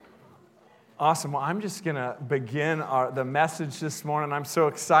Awesome. Well, I'm just going to begin the message this morning. I'm so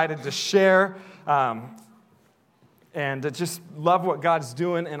excited to share and to just love what God's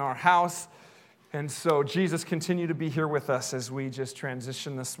doing in our house. And so, Jesus, continue to be here with us as we just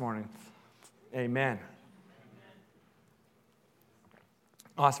transition this morning. Amen.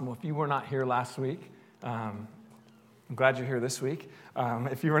 Awesome. Well, if you were not here last week, I'm glad you're here this week.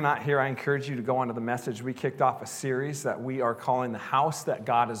 If you were not here, I encourage you to go on to the message. We kicked off a series that we are calling The House That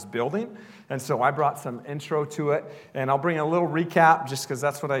God is Building. And so I brought some intro to it, and I'll bring a little recap just because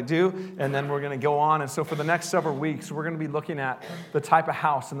that's what I do, and then we're going to go on. And so for the next several weeks, we're going to be looking at the type of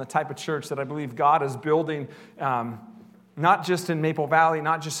house and the type of church that I believe God is building, not just in Maple Valley,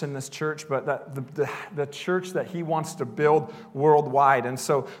 not just in this church, but the church that he wants to build worldwide. And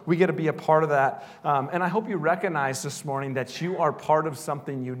so we get to be a part of that. And I hope you recognize this morning that you are part of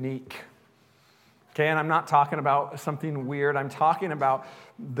something unique. Okay, and I'm not talking about something weird. I'm talking about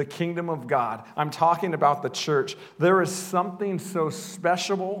the kingdom of God. I'm talking about the church. There is something so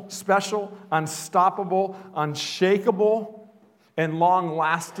special, unstoppable, unshakable, and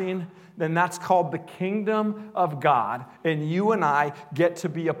long-lasting. Then that's called the kingdom of God. And you and I get to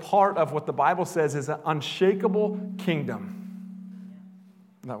be a part of what the Bible says is an unshakable kingdom.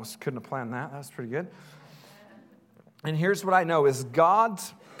 Couldn't have planned that. That was pretty good. And here's what I know is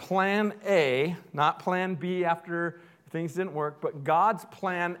God's plan A, not plan B after things didn't work, but God's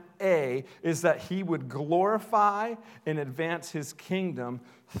plan A is that he would glorify and advance his kingdom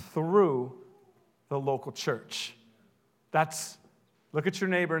through the local church. Look at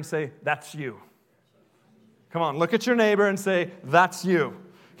your neighbor and say, that's you. Come on, look at your neighbor and say, that's you.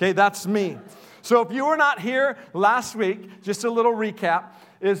 Okay, that's me. So if you were not here last week, just a little recap,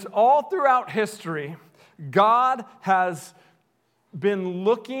 is all throughout history, God has been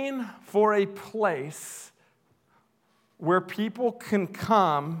looking for a place where people can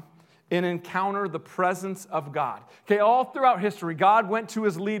come and encounter the presence of God. Okay, all throughout history, God went to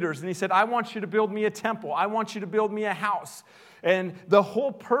his leaders and he said, I want you to build me a temple. I want you to build me a house. And the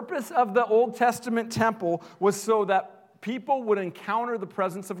whole purpose of the Old Testament temple was so that people would encounter the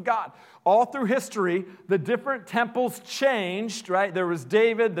presence of God. All through history, the different temples changed, right? There was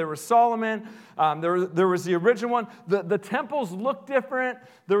David, there was Solomon, there was the original one. The temples looked different.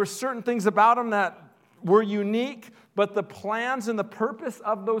 There were certain things about them that were unique, but the plans and the purpose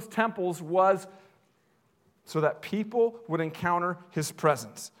of those temples was so that people would encounter his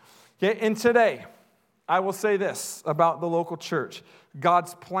presence. Okay, and today, I will say this about the local church.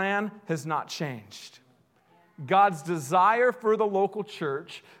 God's plan has not changed. God's desire for the local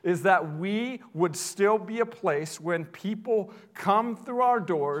church is that we would still be a place when people come through our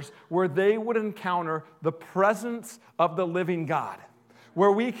doors where they would encounter the presence of the living God.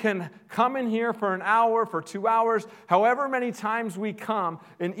 Where we can come in here for an hour, for 2 hours, however many times we come,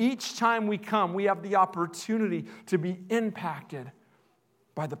 and each time we come, we have the opportunity to be impacted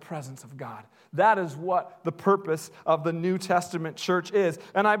by the presence of God. That is what the purpose of the New Testament church is.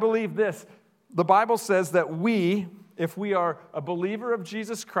 And I believe this. The Bible says that we, if we are a believer of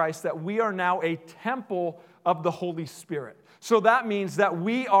Jesus Christ, that we are now a temple of the Holy Spirit. So that means that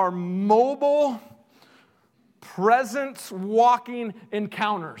we are mobile, presence-walking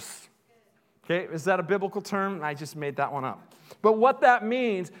encounters. Okay, is that a biblical term? I just made that one up. But what that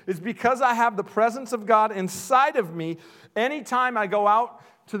means is because I have the presence of God inside of me, anytime I go out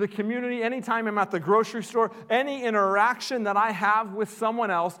to the community, anytime I'm at the grocery store, any interaction that I have with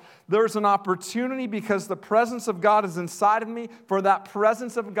someone else, there's an opportunity because the presence of God is inside of me for that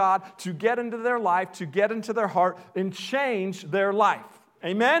presence of God to get into their life, to get into their heart, and change their life.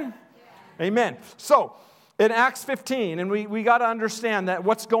 Amen? Yeah. Amen. So, in Acts 15, and we got to understand that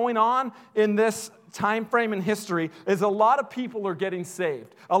what's going on in this time frame in history is a lot of people are getting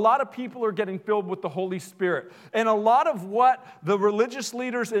saved. A lot of people are getting filled with the Holy Spirit. And a lot of what the religious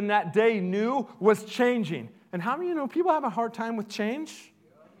leaders in that day knew was changing. And how many of you know people have a hard time with change?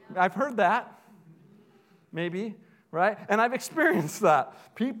 I've heard that. Maybe. Right? And I've experienced that.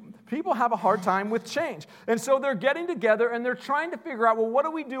 People have a hard time with change. And so they're getting together and they're trying to figure out, well, what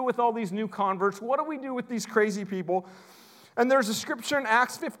do we do with all these new converts? What do we do with these crazy people? And there's a scripture in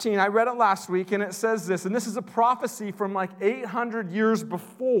Acts 15. I read it last week, and it says this. And this is a prophecy from like 800 years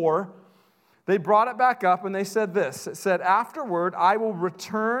before. They brought it back up, and they said this. It said, afterward, I will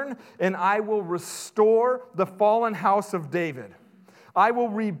return, and I will restore the fallen house of David. I will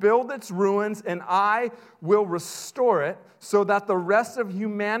rebuild its ruins, and I will restore it so that the rest of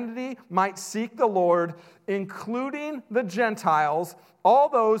humanity might seek the Lord, including the Gentiles, all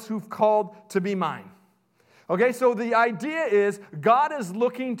those who've called to be mine. Okay, so the idea is God is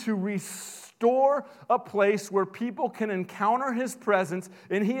looking to restore restore a place where people can encounter his presence.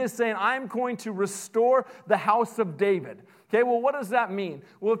 And he is saying, I'm going to restore the house of David. Okay, well, what does that mean?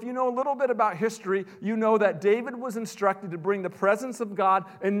 Well, if you know a little bit about history, you know that David was instructed to bring the presence of God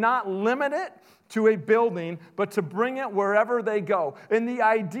and not limit it to a building, but to bring it wherever they go. And the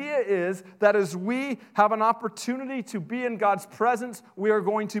idea is that as we have an opportunity to be in God's presence, we are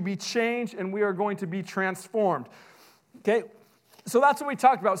going to be changed and we are going to be transformed. Okay, so that's what we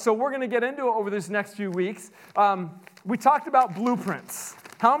talked about. So we're going to get into it over these next few weeks. We talked about blueprints.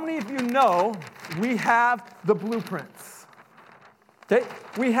 How many of you know we have the blueprints? Okay,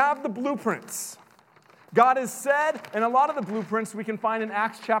 we have the blueprints. God has said, and a lot of the blueprints we can find in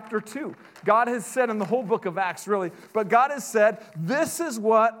Acts chapter 2. God has said in the whole book of Acts, really, but God has said, this is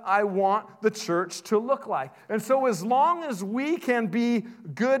what I want the church to look like. And so as long as we can be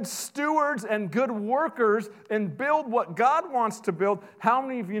good stewards and good workers and build what God wants to build, how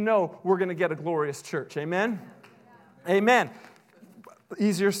many of you know we're going to get a glorious church? Amen? Amen.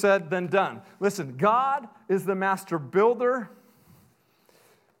 Easier said than done. Listen, God is the master builder,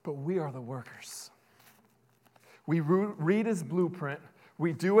 but we are the workers. We read his blueprint,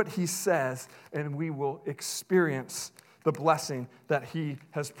 we do what he says, and we will experience the blessing that he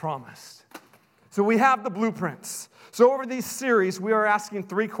has promised. So we have the blueprints. So over these series, we are asking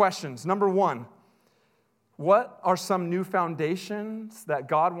 3 questions. Number 1, what are some new foundations that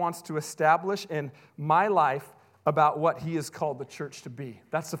God wants to establish in my life about what he has called the church to be?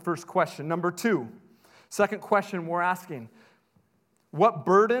 That's the first question. Number 2, second question we're asking, what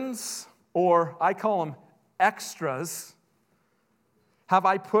burdens, or I call them extras, have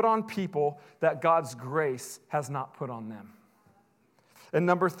I put on people that God's grace has not put on them? And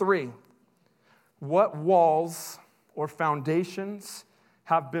number 3, what walls or foundations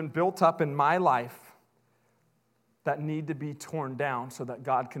have been built up in my life that need to be torn down so that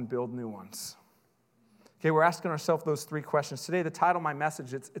God can build new ones? Okay, we're asking ourselves those 3 questions. Today, the title of my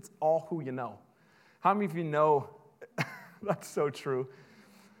message, it's All Who You Know. How many of you know that's so true?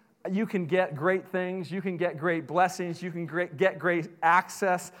 You can get great things, you can get great blessings, you can get great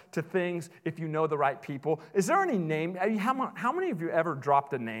access to things if you know the right people. Is there any name? How many of you ever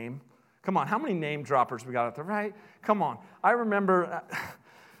dropped a name? Come on, how many name droppers we got out there, right? Come on. I remember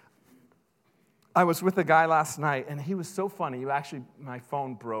I was with a guy last night, and he was so funny. Actually, my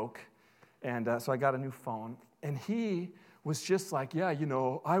phone broke, and so I got a new phone. And he was just like, yeah, you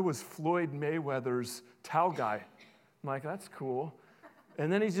know, I was Floyd Mayweather's towel guy. I'm like, that's cool.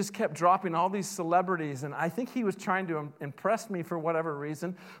 And then he just kept dropping all these celebrities, and I think he was trying to impress me for whatever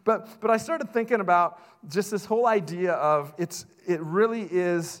reason. But I started thinking about just this whole idea of it really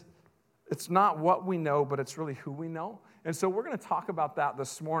is, it's not what we know, but it's really who we know. And so we're going to talk about that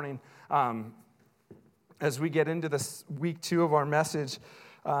this morning as we get into this week 2 of our message.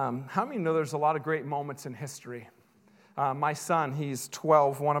 How many know there's a lot of great moments in history? My son, he's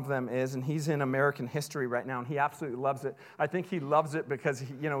 12, one of them is, and he's in American history right now, and he absolutely loves it. I think he loves it because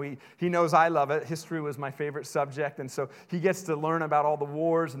he knows I love it. History was my favorite subject, and so he gets to learn about all the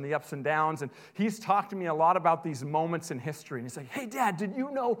wars and the ups and downs, and he's talked to me a lot about these moments in history, and he's like, hey, Dad, did you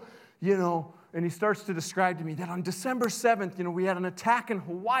know, and he starts to describe to me that on December 7th, we had an attack in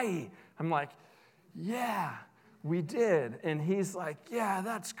Hawaii. I'm like, yeah, we did. And he's like, yeah,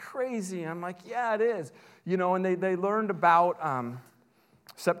 that's crazy. I'm like, yeah, it is. And they learned about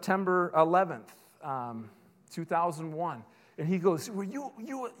September 11th, 2001. And he goes, well,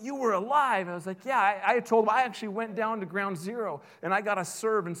 you were alive. I was like, yeah. I told him I actually went down to Ground Zero, and I got to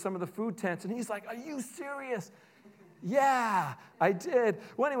serve in some of the food tents. And he's like, are you serious? Yeah, I did.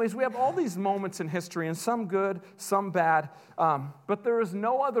 Well, anyways, we have all these moments in history, and some good, some bad. But there is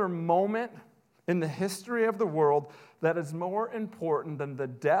no other moment in the history of the world that is more important than the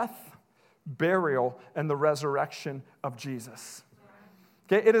death, burial, and the resurrection of Jesus.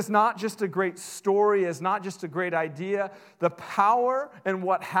 Okay, it is not just a great story, it's not just a great idea. The power and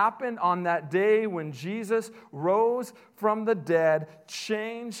what happened on that day when Jesus rose from the dead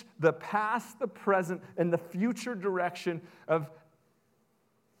changed the past, the present, and the future direction of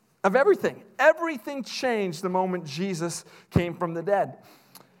everything. Everything changed the moment Jesus came from the dead.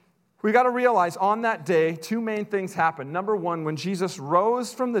 We got to realize on that day, 2 main things happened. Number 1, when Jesus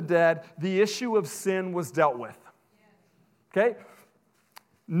rose from the dead, the issue of sin was dealt with. Okay?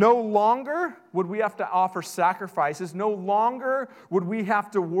 No longer would we have to offer sacrifices. No longer would we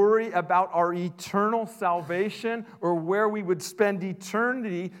have to worry about our eternal salvation or where we would spend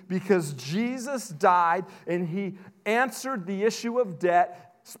eternity, because Jesus died and he answered the issue of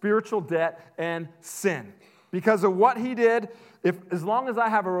debt, spiritual debt, and sin. Because of what he did, as long as I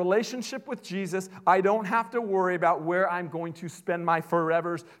have a relationship with Jesus, I don't have to worry about where I'm going to spend my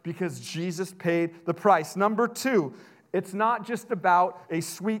forevers because Jesus paid the price. Number 2, it's not just about a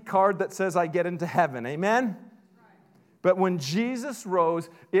sweet card that says I get into heaven. Amen? But when Jesus rose,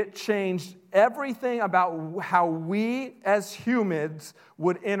 it changed everything about how we as humans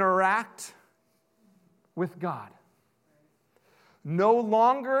would interact with God. No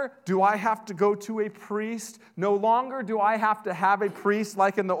longer do I have to go to a priest. No longer do I have to have a priest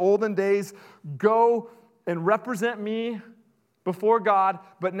like in the olden days go and represent me before God.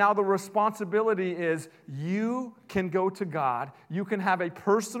 But now the responsibility is you can go to God. You can have a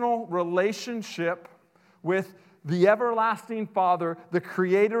personal relationship with the everlasting Father, the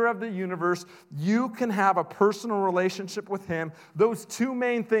creator of the universe. You can have a personal relationship with him. Those 2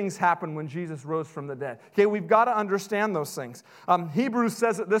 main things happened when Jesus rose from the dead. Okay, we've got to understand those things. Hebrews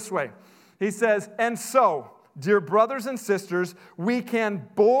says it this way. He says, and so, dear brothers and sisters, we can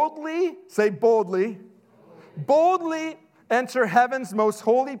boldly, say boldly, boldly enter heaven's most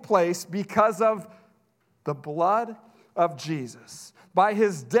holy place because of the blood of Jesus. By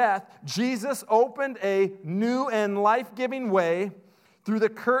his death, Jesus opened a new and life-giving way through the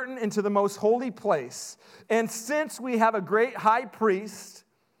curtain into the most holy place. And since we have a great high priest,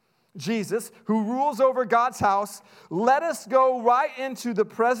 Jesus, who rules over God's house, let us go right into the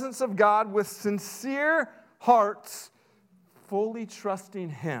presence of God with sincere hearts, fully trusting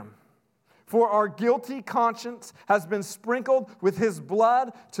him. For our guilty conscience has been sprinkled with his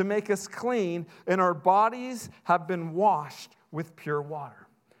blood to make us clean, and our bodies have been washed with pure water.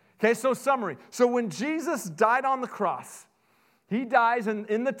 Okay, so summary. So when Jesus died on the cross, he dies, and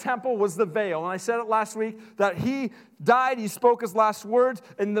in the temple was the veil. And I said it last week that he died, he spoke his last words,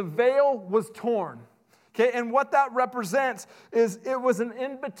 and the veil was torn. Okay, and what that represents is it was an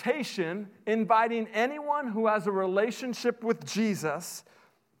invitation inviting anyone who has a relationship with Jesus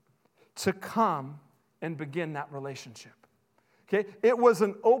to come and begin that relationship. Okay? It was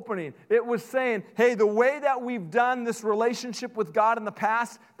an opening. It was saying, hey, the way that we've done this relationship with God in the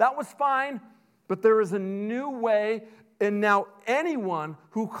past, that was fine, but there is a new way, and now anyone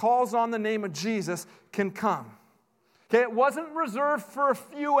who calls on the name of Jesus can come. Okay? It wasn't reserved for a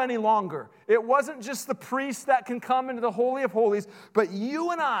few any longer. It wasn't just the priest that can come into the Holy of Holies, but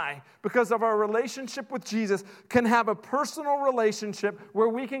you and I, because of our relationship with Jesus, can have a personal relationship where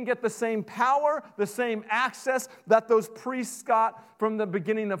we can get the same power, the same access that those priests got from the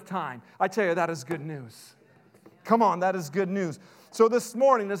beginning of time. I tell you, that is good news. Come on, that is good news. So this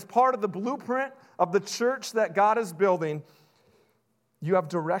morning, as part of the blueprint of the church that God is building, you have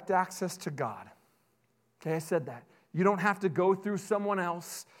direct access to God. Okay, I said that. You don't have to go through someone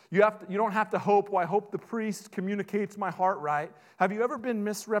else. You don't have to hope, well, I hope the priest communicates my heart right. Have you ever been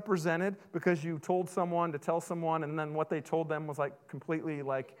misrepresented because you told someone to tell someone and then what they told them was like completely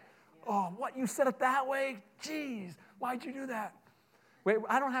like, oh, what, you said it that way? Jeez, why'd you do that? Wait,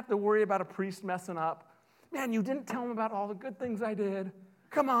 I don't have to worry about a priest messing up. Man, you didn't tell him about all the good things I did.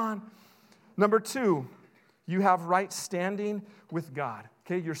 Come on. Number 2, you have right standing with God.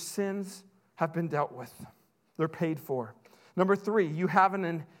 Okay, your sins have been dealt with. They're paid for. Number 3, you have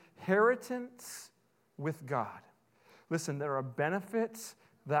an inheritance with God. Listen, there are benefits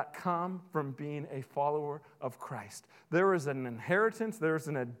that come from being a follower of Christ. There is an inheritance, there is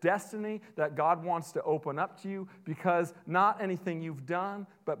a destiny that God wants to open up to you because not anything you've done,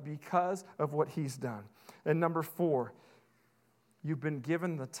 but because of what he's done. And number 4, you've been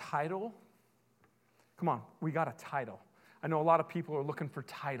given the title. Come on, we got a title. I know a lot of people are looking for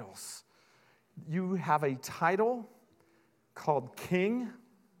titles. You have a title called king.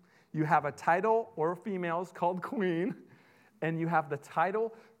 You have a title, or females, called queen. And you have the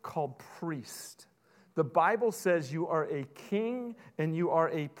title called priest. The Bible says you are a king and you are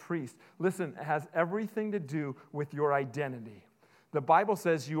a priest. Listen, it has everything to do with your identity. The Bible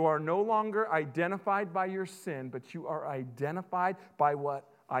says you are no longer identified by your sin, but you are identified by what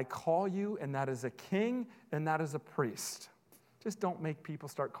I call you, and that is a king and that is a priest. Just don't make people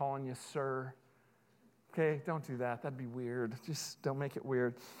start calling you sir. Okay, don't do that. That'd be weird. Just don't make it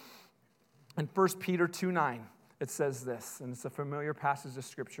weird. In 1 Peter 2:9, it says this, and it's a familiar passage of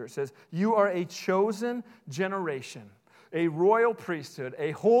Scripture. It says, you are a chosen generation, a royal priesthood,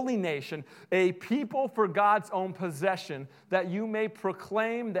 a holy nation, a people for God's own possession, that you may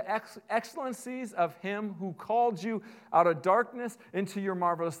proclaim the excellencies of him who called you out of darkness into your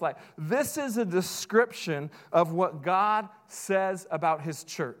marvelous light. This is a description of what God says about his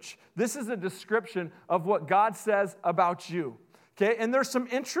church. This is a description of what God says about you. Okay, and there's some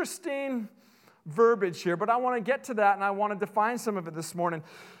interesting verbiage here, but I want to get to that and I want to define some of it this morning.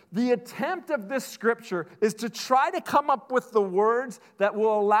 The attempt of this scripture is to try to come up with the words that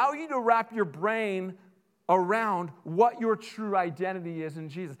will allow you to wrap your brain around what your true identity is in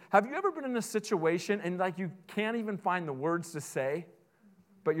Jesus. Have you ever been in a situation and like you can't even find the words to say,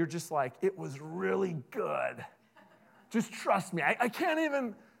 but you're just like, it was really good. Just trust me. I can't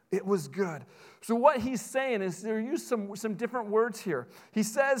even, it was good. So what he's saying is there use some different words here. He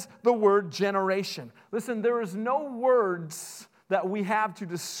says the word generation. Listen, there is no words that we have to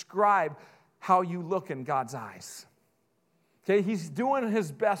describe how you look in God's eyes. Okay, he's doing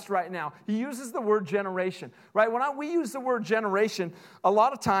his best right now. He uses the word generation, right? When we use the word generation, a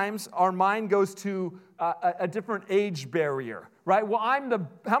lot of times our mind goes to a different age barrier, right? Well,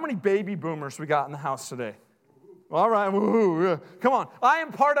 how many baby boomers we got in the house today? All right, woo-hoo. Come on.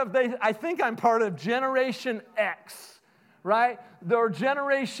 I think I'm part of Generation X, right? Or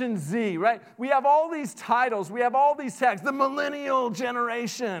Generation Z, right? We have all these titles. We have all these tags. The millennial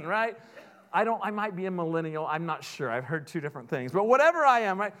generation, right? I might be a millennial. I'm not sure. I've heard two different things. But whatever I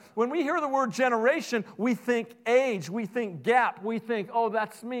am, right? When we hear the word generation, we think age. We think gap. We think, oh,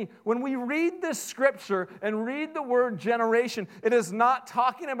 that's me. When we read this scripture and read the word generation, it is not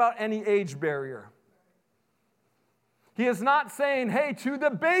talking about any age barrier. He is not saying, hey, to the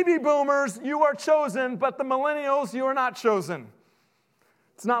baby boomers, you are chosen, but the millennials, you are not chosen.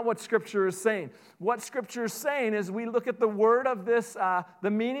 It's not what Scripture is saying. What Scripture is saying is we look at the word of this, the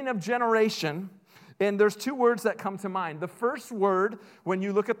meaning of generation, and there's two words that come to mind. The first word, when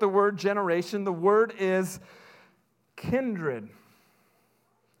you look at the word generation, the word is kindred.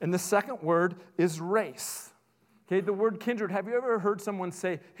 And the second word is race. Okay, the word kindred, have you ever heard someone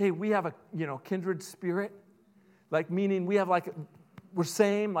say, hey, we have a kindred spirit? Like, meaning we have we're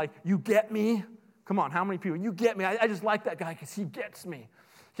same, like, you get me? Come on, how many people? You get me. I just like that guy because he gets me.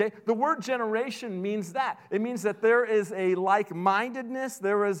 Okay, the word generation means that. It means that there is a like-mindedness,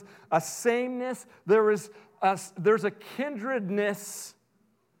 there is a sameness, there's a kindredness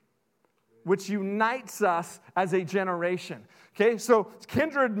which unites us as a generation. Okay, so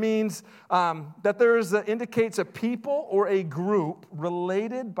kindred means that indicates a people or a group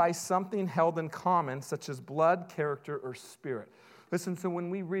related by something held in common, such as blood, character, or spirit. Listen, so when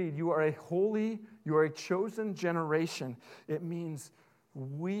we read, you are a chosen generation, it means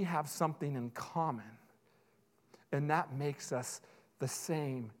we have something in common, and that makes us the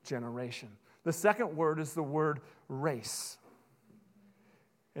same generation. The second word is the word race.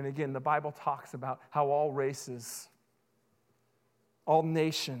 And again, the Bible talks about how all races, all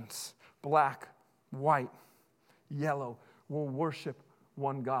nations, black, white, yellow, will worship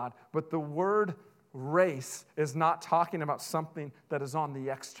one God. But the word race is not talking about something that is on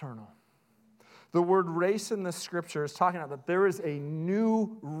the external. The word race in the scripture is talking about that there is a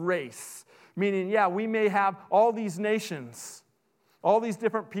new race. Meaning, yeah, we may have all these nations, all these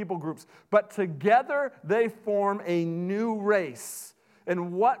different people groups, but together they form a new race.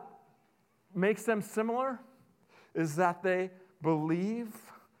 And what makes them similar is that they believe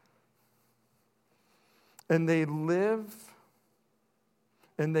and they live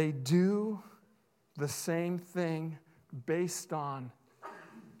and they do the same thing based on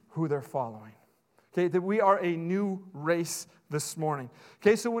who they're following. Okay, that we are a new race this morning.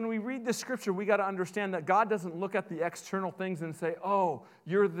 Okay, so when we read the scripture, we got to understand that God doesn't look at the external things and say, oh,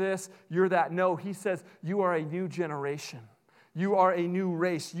 you're this, you're that. No, he says, you are a new generation. You are a new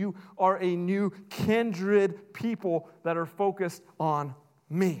race. You are a new kindred people that are focused on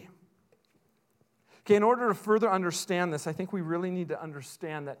me. Okay, in order to further understand this, I think we really need to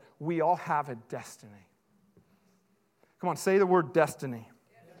understand that we all have a destiny. Come on, say the word destiny.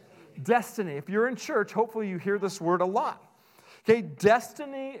 Destiny. If you're in church, hopefully you hear this word a lot. Okay,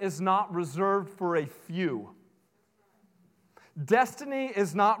 destiny is not reserved for a few. Destiny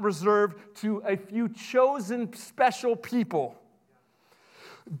is not reserved to a few chosen special people.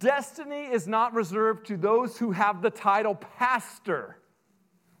 Destiny is not reserved to those who have the title pastor.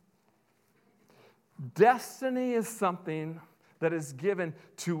 Destiny is something that is given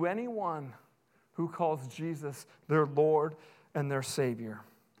to anyone who calls Jesus their Lord and their Savior.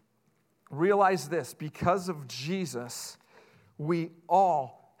 Realize this, because of Jesus, we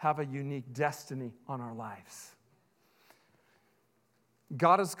all have a unique destiny on our lives.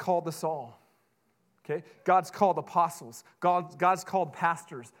 God has called us all. Okay? God's called apostles. God's called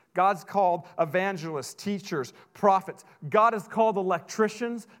pastors. God's called evangelists, teachers, prophets. God has called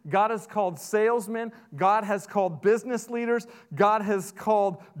electricians. God has called salesmen. God has called business leaders. God has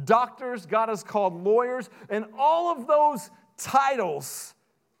called doctors. God has called lawyers. And all of those titles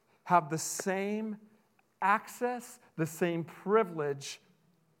have the same access, the same privilege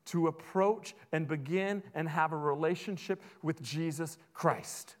to approach and begin and have a relationship with Jesus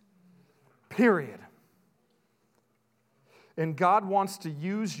Christ. Period. And God wants to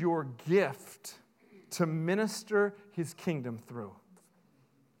use your gift to minister his kingdom through.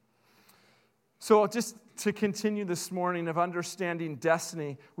 So just to continue this morning of understanding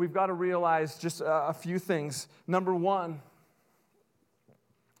destiny, we've got to realize just a few things. Number one,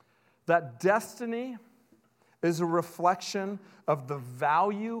 that destiny is a reflection of the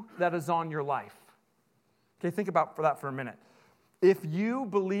value that is on your life. Okay, think about that for a minute. If you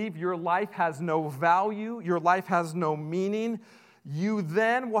believe your life has no value, your life has no meaning, you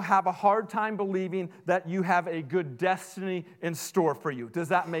then will have a hard time believing that you have a good destiny in store for you. Does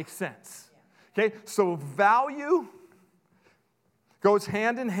that make sense? Okay, so value goes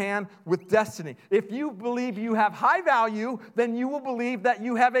hand in hand with destiny. If you believe you have high value, then you will believe that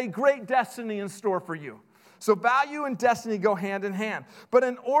you have a great destiny in store for you. So value and destiny go hand in hand. But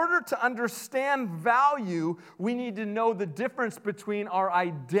in order to understand value, we need to know the difference between our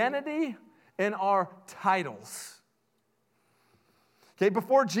identity and our titles. Okay,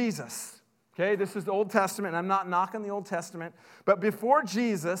 before Jesus, okay, this is the Old Testament, and I'm not knocking the Old Testament, but before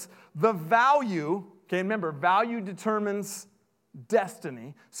Jesus, the value, okay, remember, value determines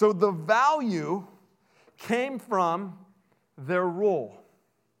destiny. So the value came from their role.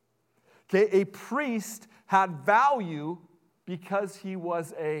 Okay, a priest had value because he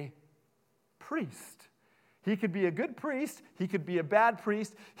was a priest. He could be a good priest. He could be a bad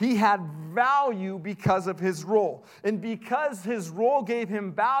priest. He had value because of his role. And because his role gave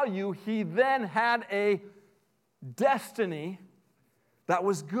him value, he then had a destiny that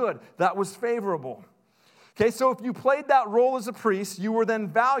was good, that was favorable. Okay, so if you played that role as a priest, you were then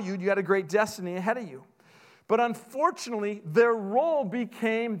valued. You had a great destiny ahead of you. But unfortunately, their role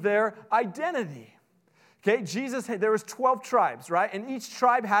became their identity. Okay, there was 12 tribes, right? And each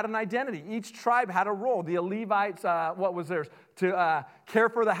tribe had an identity. Each tribe had a role. The Levites, what was theirs? To care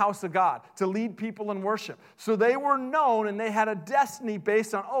for the house of God, to lead people in worship. So they were known and they had a destiny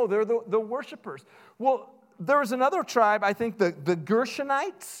based on, they're the worshipers. Well, there was another tribe, I think the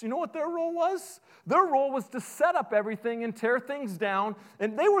Gershonites. You know what their role was? Their role was to set up everything and tear things down.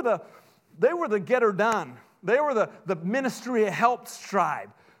 And they were the get her done. They were the ministry of helps tribe,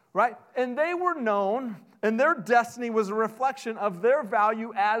 right? And they were known, and their destiny was a reflection of their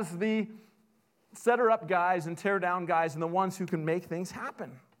value as the setter-up guys and tear-down guys and the ones who can make things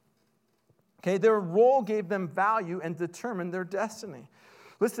happen. Okay, their role gave them value and determined their destiny.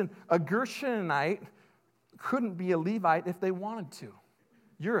 Listen, a Gershonite couldn't be a Levite if they wanted to.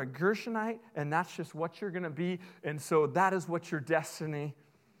 You're a Gershonite, and that's just what you're going to be, and so that is what your destiny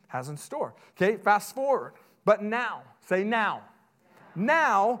has in store. Okay, fast forward. But now, say now.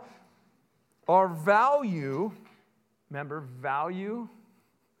 Now, our value, remember, value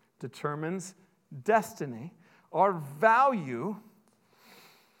determines destiny. Our value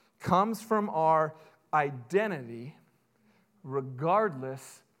comes from our identity,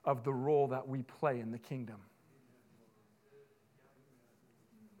 regardless of the role that we play in the kingdom.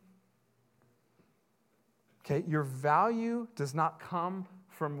 Okay, your value does not come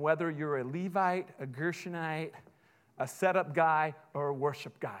from whether you're a Levite, a Gershonite, a setup guy, or a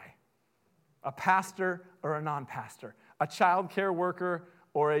worship guy, a pastor or a non-pastor, a child care worker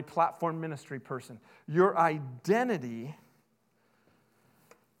or a platform ministry person. Your identity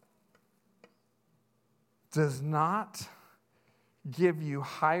does not give you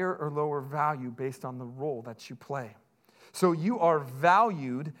higher or lower value based on the role that you play. So you are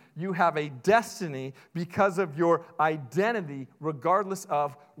valued, you have a destiny because of your identity, regardless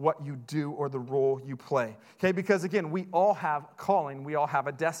of what you do or the role you play. Okay, because again, we all have calling, we all have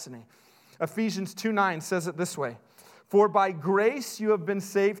a destiny. Ephesians 2:9 says it this way: "For by grace you have been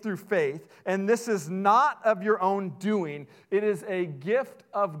saved through faith, and this is not of your own doing, it is a gift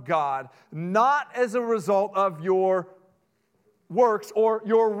of God, not as a result of your works or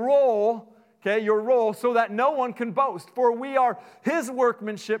your role." Okay, your role, so that no one can boast. For we are his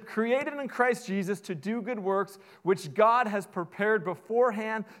workmanship, created in Christ Jesus to do good works, which God has prepared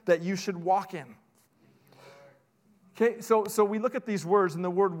beforehand that you should walk in. Okay, so we look at these words, and the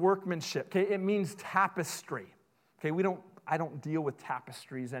word workmanship, okay, it means tapestry. Okay, I don't deal with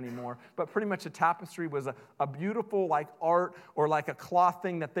tapestries anymore, but pretty much a tapestry was a beautiful like art or like a cloth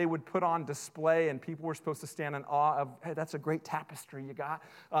thing that they would put on display, and people were supposed to stand in awe of, hey, that's a great tapestry you got.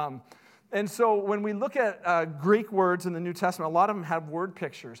 And so when we look at Greek words in the New Testament, a lot of them have word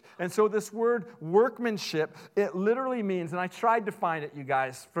pictures. And so this word workmanship, it literally means, and I tried to find it, you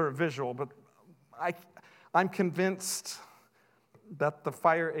guys, for a visual, but I'm convinced that the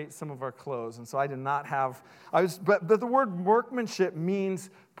fire ate some of our clothes, and so I did not have, but the word workmanship means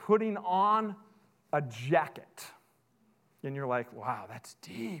putting on a jacket. And you're like, wow, that's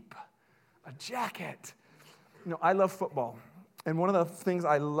deep. A jacket. I love football. And one of the things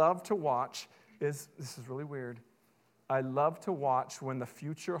I love to watch is, this is really weird, I love to watch when the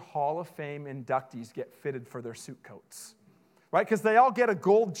future Hall of Fame inductees get fitted for their suit coats. Right? Because they all get a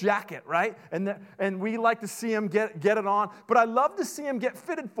gold jacket, right? And we like to see them get it on. But I love to see them get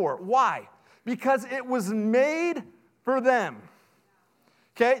fitted for it. Why? Because it was made for them.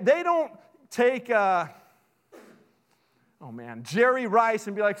 Okay? They don't take, Jerry Rice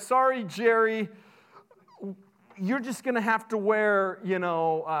and be like, sorry, Jerry, you're just going to have to wear,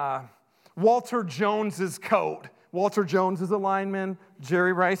 Walter Jones's coat. Walter Jones is a lineman.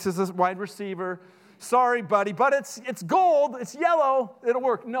 Jerry Rice is a wide receiver. Sorry, buddy, but it's gold, it's yellow, it'll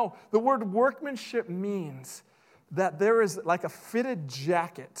work. No, the word workmanship means that there is like a fitted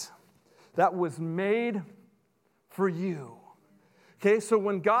jacket that was made for you. Okay, so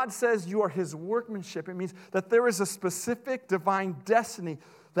when God says you are his workmanship, it means that there is a specific divine destiny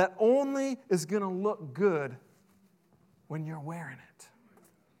that only is going to look good when you're wearing it.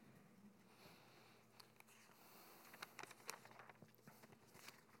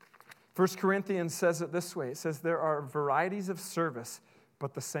 1 Corinthians says it this way. It says, there are varieties of service,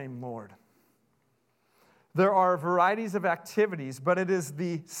 but the same Lord. There are varieties of activities, but it is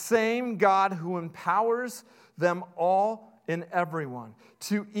the same God who empowers them all in everyone.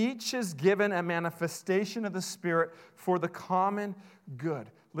 To each is given a manifestation of the Spirit for the common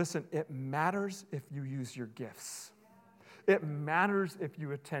good. Listen, it matters if you use your gifts. It matters if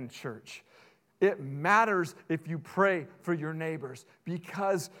you attend church. It matters if you pray for your neighbors,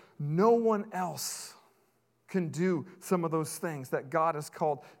 because no one else can do some of those things that God has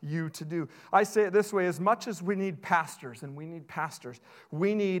called you to do. I say it this way, as much as we need pastors, and we need pastors,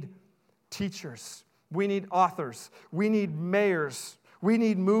 we need teachers, we need authors, we need mayors, we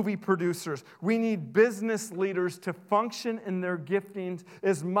need movie producers, we need business leaders to function in their giftings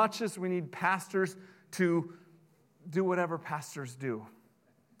as much as we need pastors to do whatever pastors do.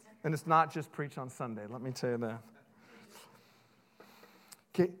 And it's not just preach on Sunday, let me tell you that.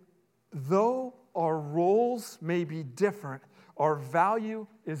 Okay, though our roles may be different, our value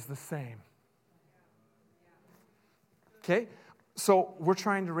is the same. Okay, so we're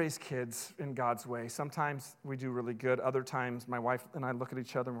trying to raise kids in God's way. Sometimes we do really good. Other times my wife and I look at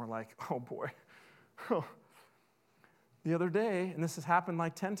each other and we're like, oh boy. The other day, and this has happened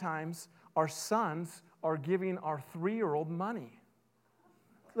like 10 times, our sons are giving our 3-year-old money.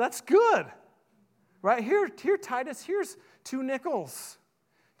 That's good, right? Here, Titus, here's 2 nickels,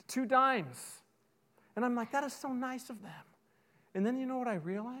 2 dimes. And I'm like, that is so nice of them. And then you know what I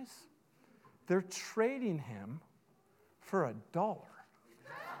realize? They're trading him for $1.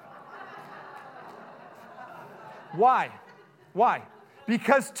 Why? Why?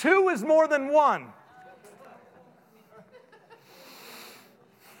 Because 2 is more than 1.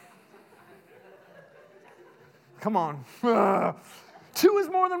 Come on. 2 is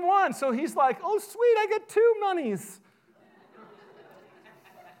more than 1. So he's like, oh, sweet, I get 2 monies.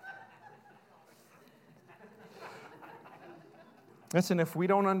 Listen, if we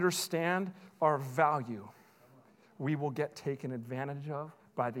don't understand our value, we will get taken advantage of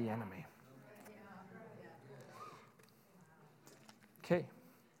by the enemy. Okay.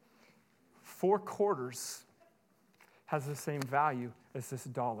 4 quarters has the same value as this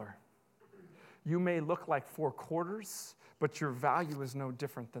dollar. You may look like 4 quarters, but your value is no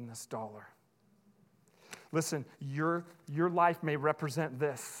different than this dollar. Listen, your life may represent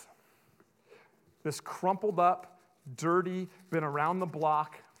this crumpled up, dirty, been around the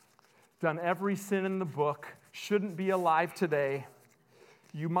block, done every sin in the book, shouldn't be alive today.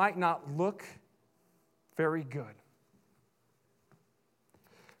 You might not look very good,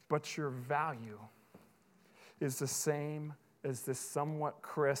 but your value is the same as this somewhat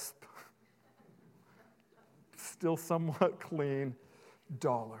crisp, still somewhat clean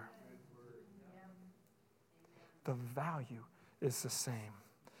dollar. The value is the same.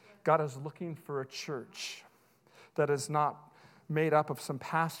 God is looking for a church that is not made up of some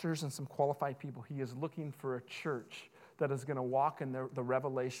pastors and some qualified people. He is looking for a church that is going to walk in the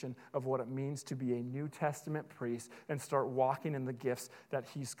revelation of what it means to be a New Testament priest and start walking in the gifts that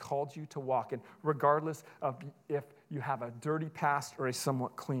he's called you to walk in, regardless of if you have a dirty past or a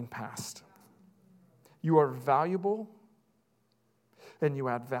somewhat clean past. You are valuable, and you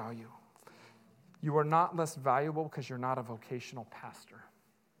add value. You are not less valuable because you're not a vocational pastor.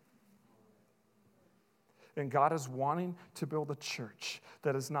 And God is wanting to build a church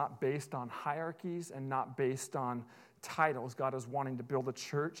that is not based on hierarchies and not based on titles. God is wanting to build a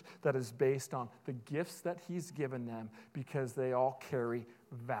church that is based on the gifts that He's given them because they all carry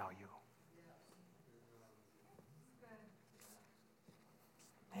value.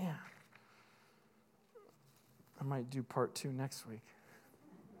 Man, I might do part 2 next week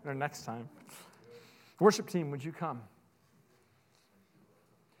or next time. Worship team, would you come?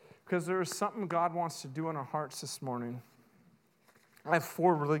 Because there is something God wants to do in our hearts this morning. I have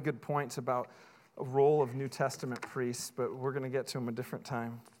 4 really good points about a role of New Testament priests, but we're going to get to them a different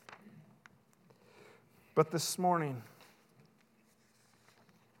time. But this morning,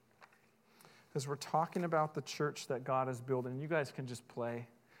 as we're talking about the church that God is building, you guys can just play,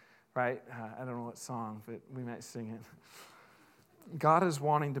 right? I don't know what song, but we might sing it. God is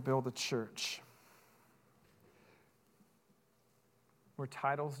wanting to build a church where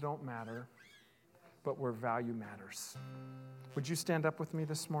titles don't matter, but where value matters. Would you stand up with me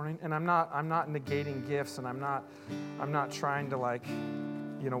this morning? And I'm not negating gifts, and I'm not trying to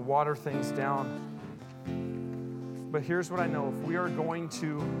water things down. But here's what I know: if we are going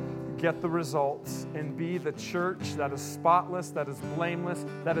to get the results and be the church that is spotless, that is blameless,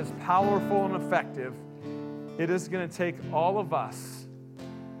 that is powerful and effective, it is going to take all of us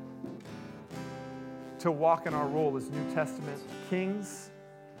to walk in our role as New Testament kings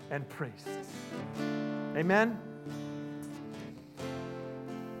and priests. Amen?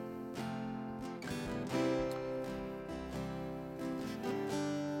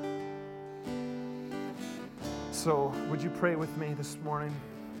 So, would you pray with me this morning?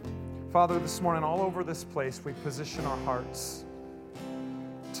 Father, this morning, all over this place, we position our hearts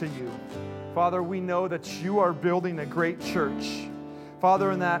to you. Father, we know that you are building a great church.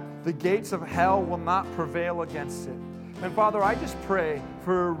 Father, and that the gates of hell will not prevail against it. And Father, I just pray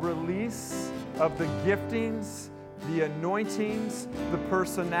for a release of the giftings, the anointings, the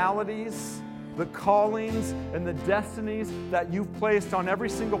personalities, the callings, and the destinies that you've placed on every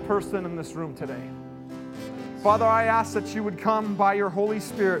single person in this room today. Father, I ask that you would come by your Holy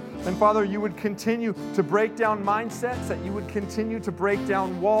Spirit, and Father, you would continue to break down mindsets, that you would continue to break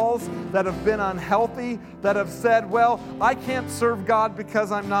down walls that have been unhealthy, that have said, well, I can't serve God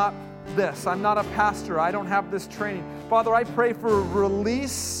because I'm not this. I'm not a pastor. I don't have this training. Father, I pray for a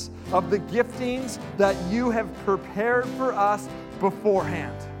release of the giftings that you have prepared for us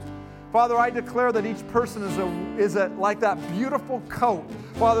beforehand. Father, I declare that each person is like that beautiful coat.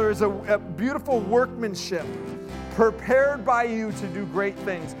 Father, is a beautiful workmanship prepared by you to do great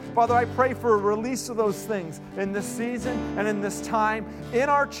things. Father, I pray for a release of those things in this season and in this time, in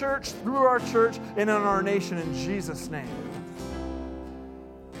our church, through our church, and in our nation, in Jesus' name.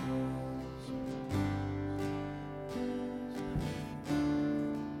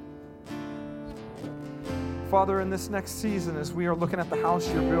 Father, in this next season, as we are looking at the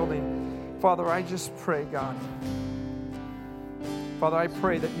house you're building, Father, I just pray, God. Father, I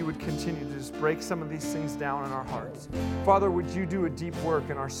pray that you would continue to just break some of these things down in our hearts. Father, would you do a deep work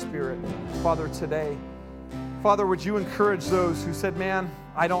in our spirit, Father, today? Father, would you encourage those who said, man,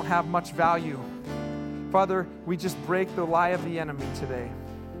 I don't have much value. Father, we just break the lie of the enemy today.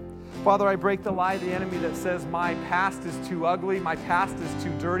 Father, I break the lie of the enemy that says my past is too ugly, my past is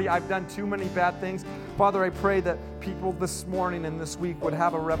too dirty, I've done too many bad things. Father, I pray that people this morning and this week would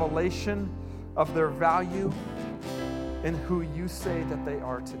have a revelation of their value in who you say that they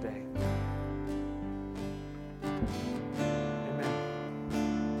are today. Amen.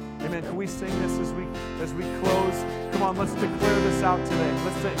 Amen. Can we sing this as we close? Come on, let's declare this out today.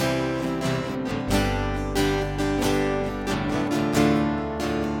 Let's sing.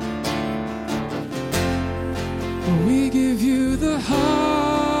 We give you the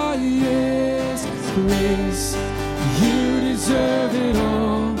highest praise. You deserve it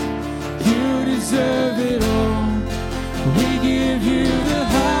all. You deserve it all. We give you the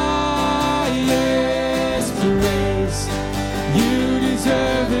highest praise. You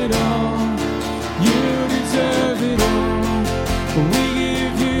deserve it all. You deserve it all. We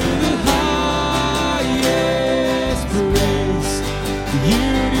give you the highest praise. You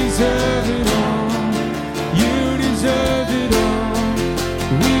deserve it all. You deserve it all.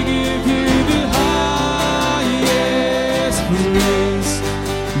 We give you the highest praise.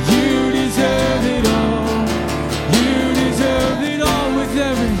 You deserve it all.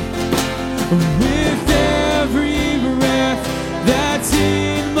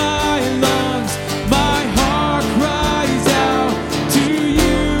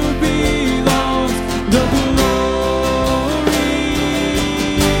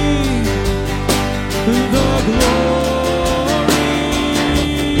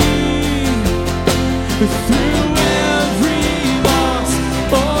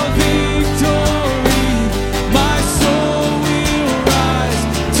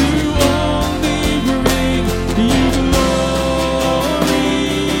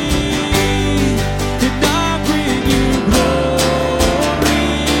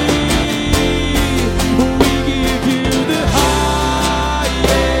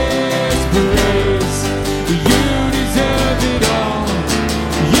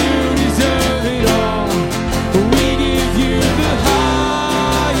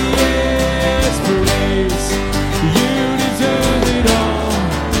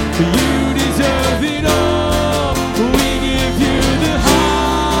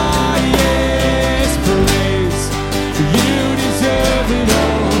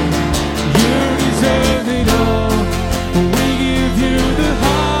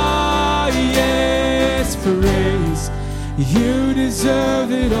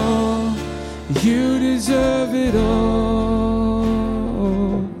 deserve it all. You deserve it all.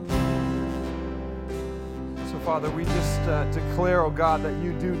 So, Father, we just declare, oh God, that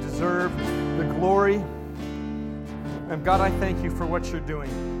you do deserve the glory. And God, I thank you for what you're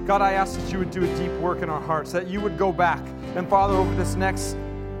doing. God, I ask that you would do a deep work in our hearts, that you would go back. And Father, over this next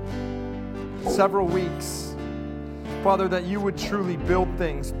several weeks, Father, that you would truly build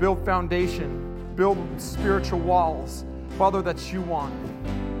things, build foundation, build spiritual walls, Father, that you want.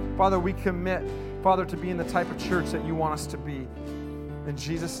 Father, we commit, Father, to being the type of church that you want us to be. In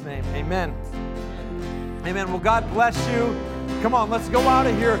Jesus' name, amen. Amen. Well, God bless you. Come on, let's go out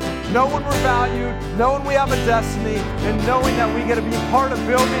of here knowing we're valued, knowing we have a destiny, and knowing that we get to be part of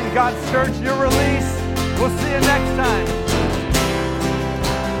building God's church. Your release. We'll see you next time.